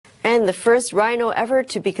And the first rhino ever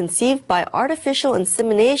to be conceived by artificial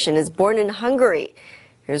insemination is born in Hungary.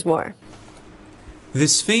 Here's more.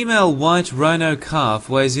 This female white rhino calf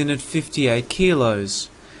weighs in at 58 kilos.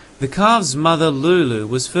 The calf's mother, Lulu,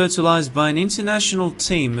 was fertilized by an international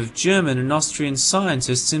team of German and Austrian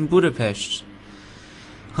scientists in Budapest.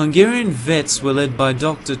 Hungarian vets were led by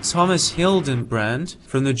Dr. Thomas Hildenbrand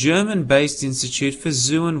from the German-based Institute for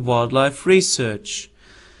Zoo and Wildlife Research.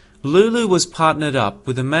 Lulu was partnered up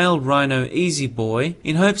with a male rhino Easy Boy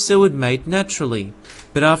in hopes they would mate naturally,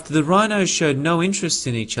 but after the rhinos showed no interest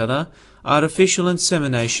in each other, artificial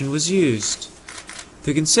insemination was used.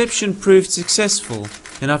 The conception proved successful,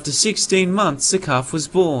 and after 16 months the calf was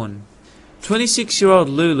born. 26-year-old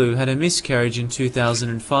Lulu had a miscarriage in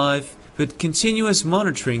 2005, but continuous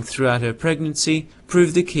monitoring throughout her pregnancy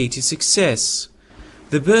proved the key to success.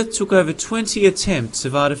 The birth took over 20 attempts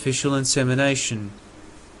of artificial insemination,